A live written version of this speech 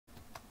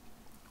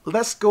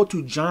Let's go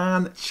to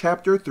John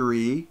chapter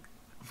 3,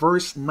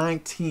 verse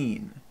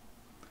 19.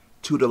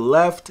 To the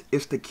left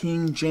is the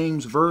King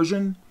James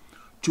Version.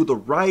 To the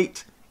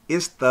right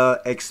is the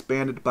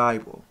Expanded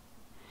Bible.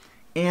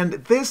 And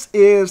this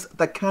is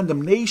the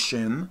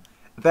condemnation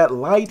that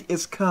light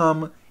is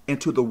come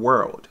into the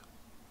world.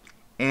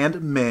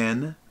 And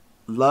men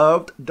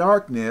loved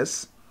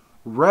darkness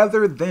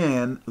rather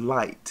than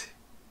light,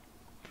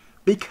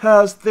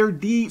 because their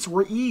deeds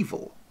were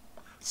evil.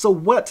 So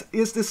what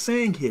is this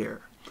saying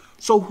here?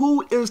 So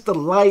who is the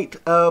light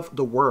of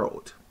the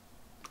world?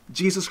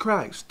 Jesus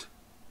Christ.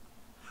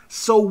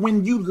 So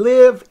when you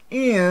live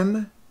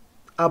in,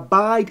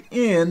 abide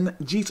in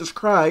Jesus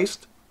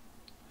Christ,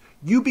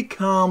 you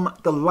become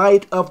the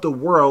light of the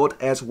world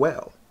as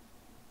well.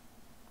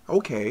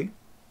 Okay.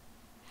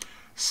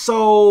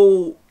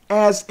 So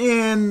as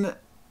in,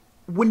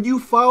 when you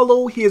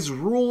follow his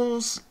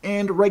rules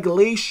and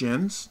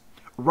regulations,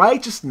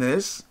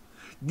 righteousness,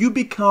 you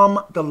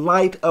become the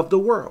light of the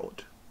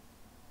world.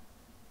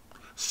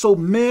 So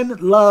men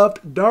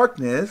loved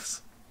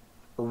darkness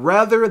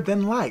rather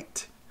than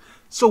light.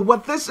 So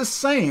what this is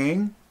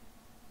saying,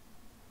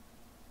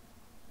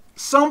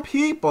 some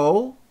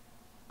people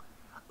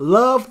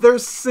love their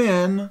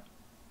sin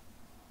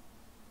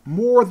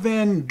more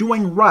than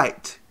doing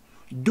right,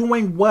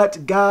 doing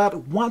what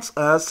God wants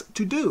us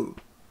to do.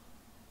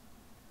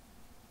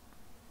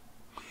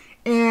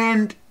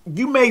 And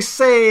you may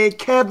say,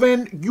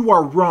 Kevin, you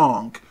are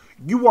wrong.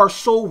 You are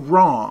so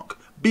wrong.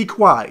 Be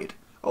quiet.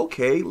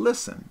 Okay,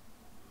 listen.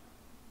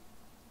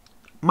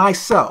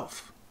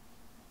 Myself,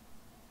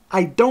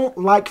 I don't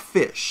like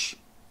fish.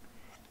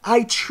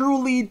 I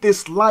truly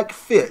dislike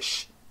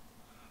fish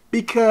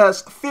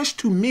because fish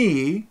to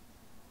me,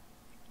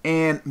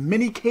 in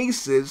many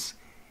cases,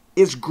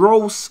 is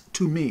gross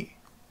to me.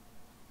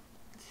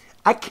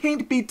 I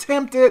can't be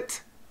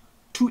tempted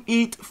to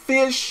eat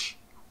fish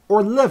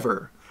or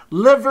liver.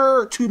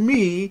 Liver to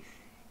me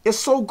is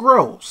so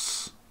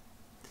gross.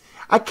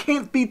 I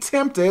can't be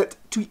tempted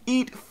to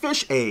eat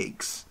fish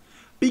eggs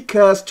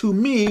because to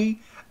me,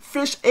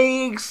 fish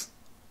eggs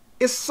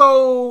is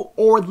so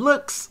or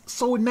looks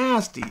so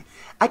nasty.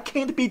 I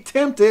can't be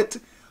tempted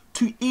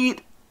to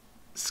eat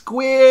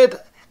squid,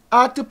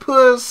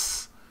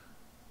 octopus,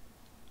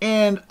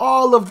 and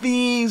all of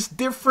these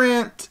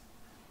different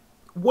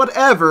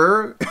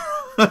whatever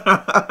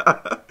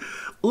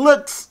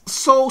looks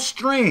so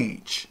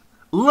strange,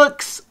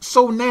 looks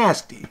so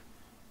nasty.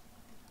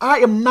 I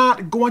am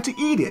not going to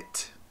eat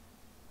it.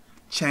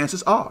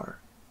 Chances are.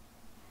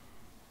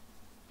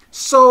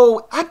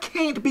 So I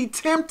can't be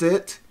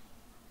tempted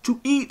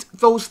to eat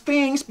those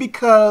things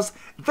because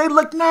they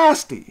look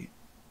nasty.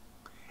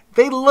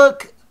 They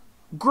look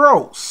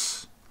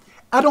gross.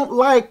 I don't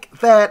like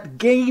that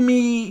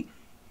gamey,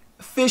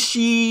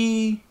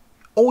 fishy,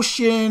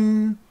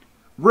 ocean,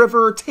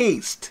 river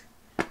taste.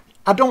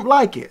 I don't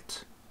like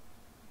it.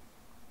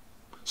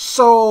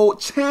 So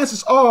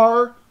chances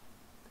are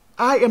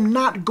I am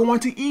not going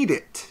to eat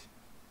it.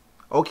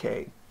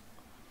 Okay.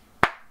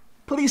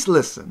 Please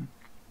listen.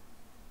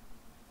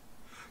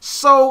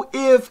 So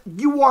if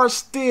you are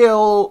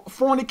still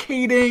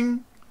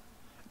fornicating,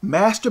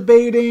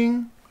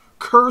 masturbating,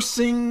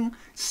 cursing,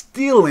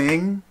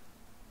 stealing,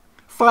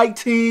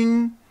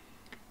 fighting,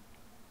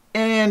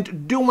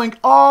 and doing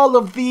all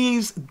of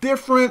these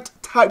different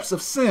types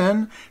of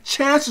sin,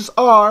 chances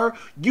are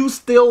you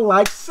still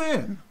like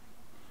sin.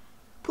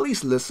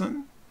 Please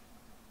listen.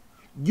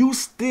 You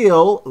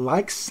still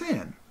like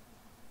sin.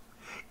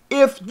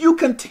 If you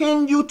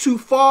continue to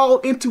fall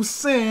into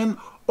sin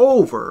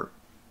over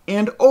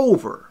and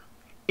over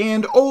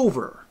and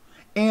over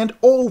and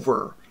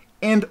over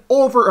and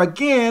over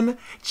again,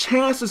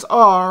 chances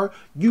are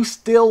you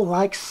still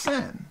like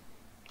sin.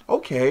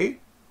 Okay.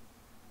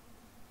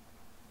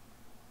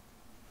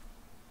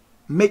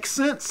 Makes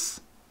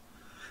sense?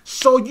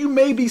 So you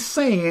may be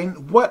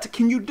saying, what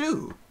can you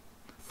do?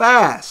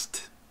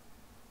 Fast.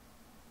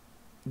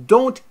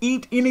 Don't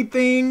eat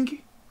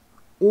anything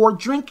or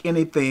drink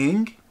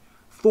anything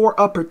for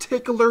a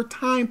particular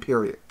time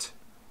period.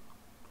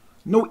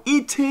 No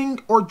eating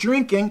or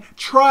drinking.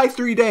 Try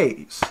 3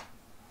 days.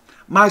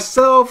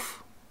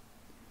 Myself,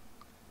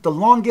 the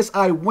longest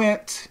I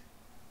went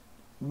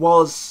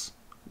was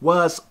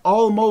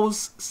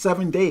almost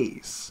 7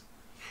 days.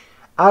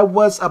 I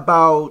was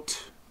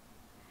about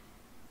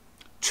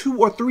 2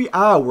 or 3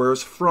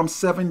 hours from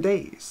 7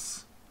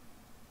 days.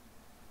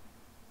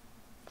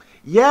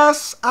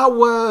 Yes, I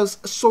was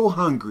so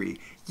hungry.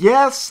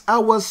 Yes, I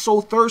was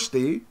so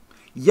thirsty.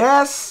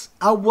 Yes,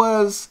 I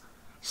was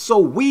so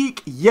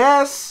weak.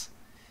 Yes,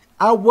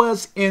 I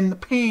was in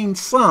pain,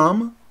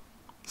 some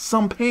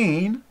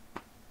pain,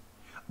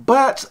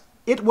 but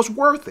it was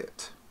worth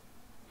it.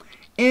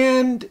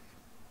 And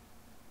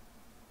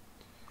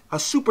a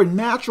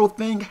supernatural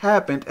thing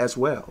happened as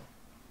well.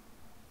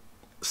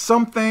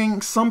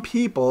 Something some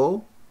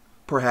people,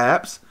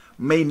 perhaps,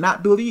 may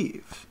not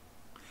believe.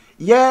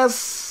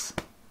 Yes,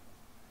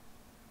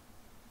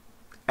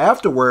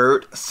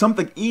 afterward,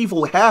 something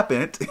evil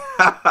happened.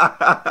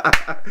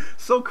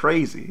 So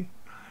crazy.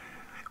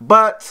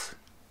 But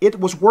it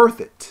was worth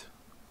it.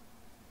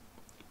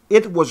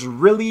 It was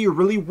really,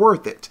 really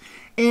worth it.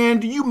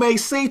 And you may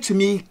say to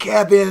me,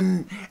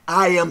 Kevin,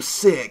 I am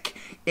sick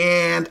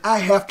and I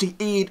have to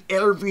eat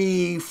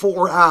every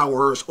 4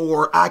 hours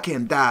or I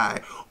can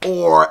die.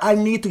 Or I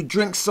need to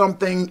drink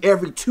something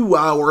every 2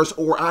 hours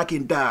or I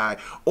can die.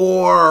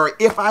 Or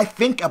if I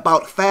think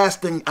about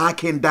fasting, I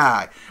can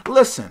die.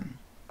 Listen,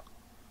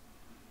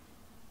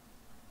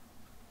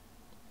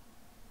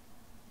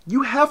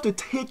 you have to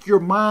take your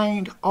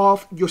mind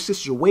off your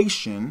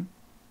situation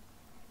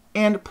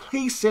and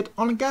place it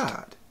on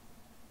God.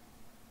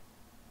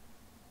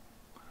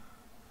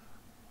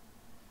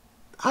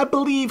 I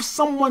believe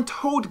someone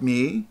told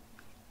me,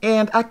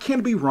 and I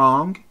can't be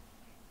wrong,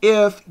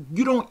 if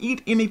you don't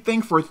eat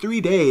anything for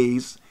 3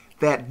 days,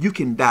 that you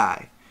can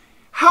die.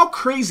 How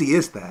crazy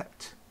is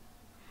that?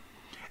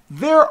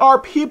 There are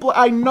people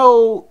I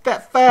know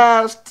that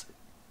fast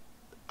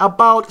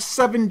about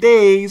 7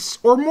 days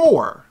or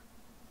more,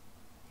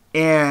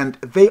 and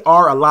they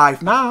are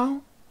alive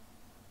now.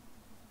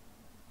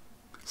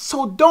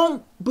 So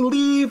don't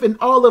believe in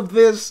all of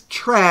this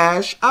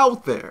trash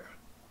out there.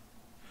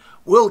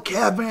 Well,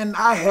 Kevin,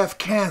 I have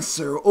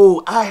cancer.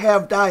 Oh, I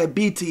have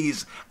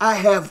diabetes. I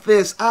have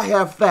this. I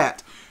have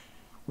that.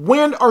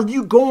 When are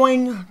you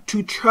going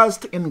to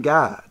trust in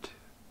God?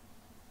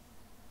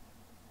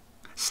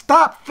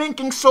 Stop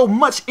thinking so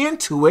much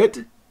into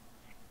it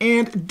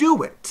and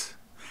do it.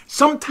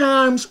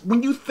 Sometimes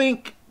when you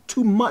think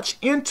too much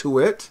into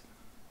it,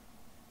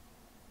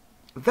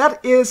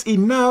 that is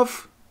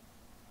enough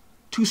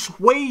to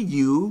sway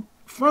you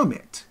from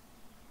it,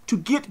 to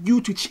get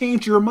you to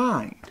change your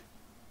mind.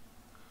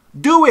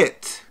 Do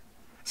it.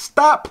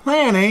 Stop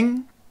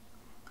planning,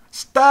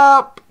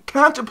 stop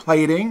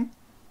contemplating,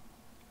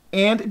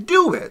 and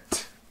do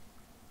it.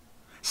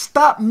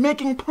 Stop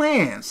making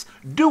plans.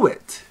 Do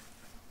it.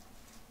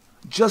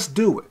 Just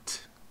do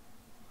it.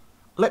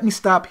 Let me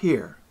stop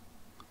here.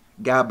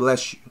 God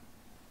bless you.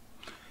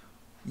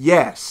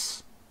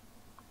 Yes,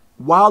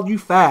 while you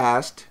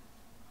fast,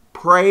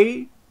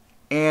 pray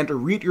and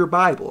read your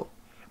Bible.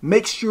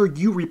 Make sure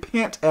you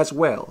repent as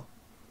well.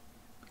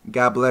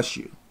 God bless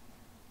you.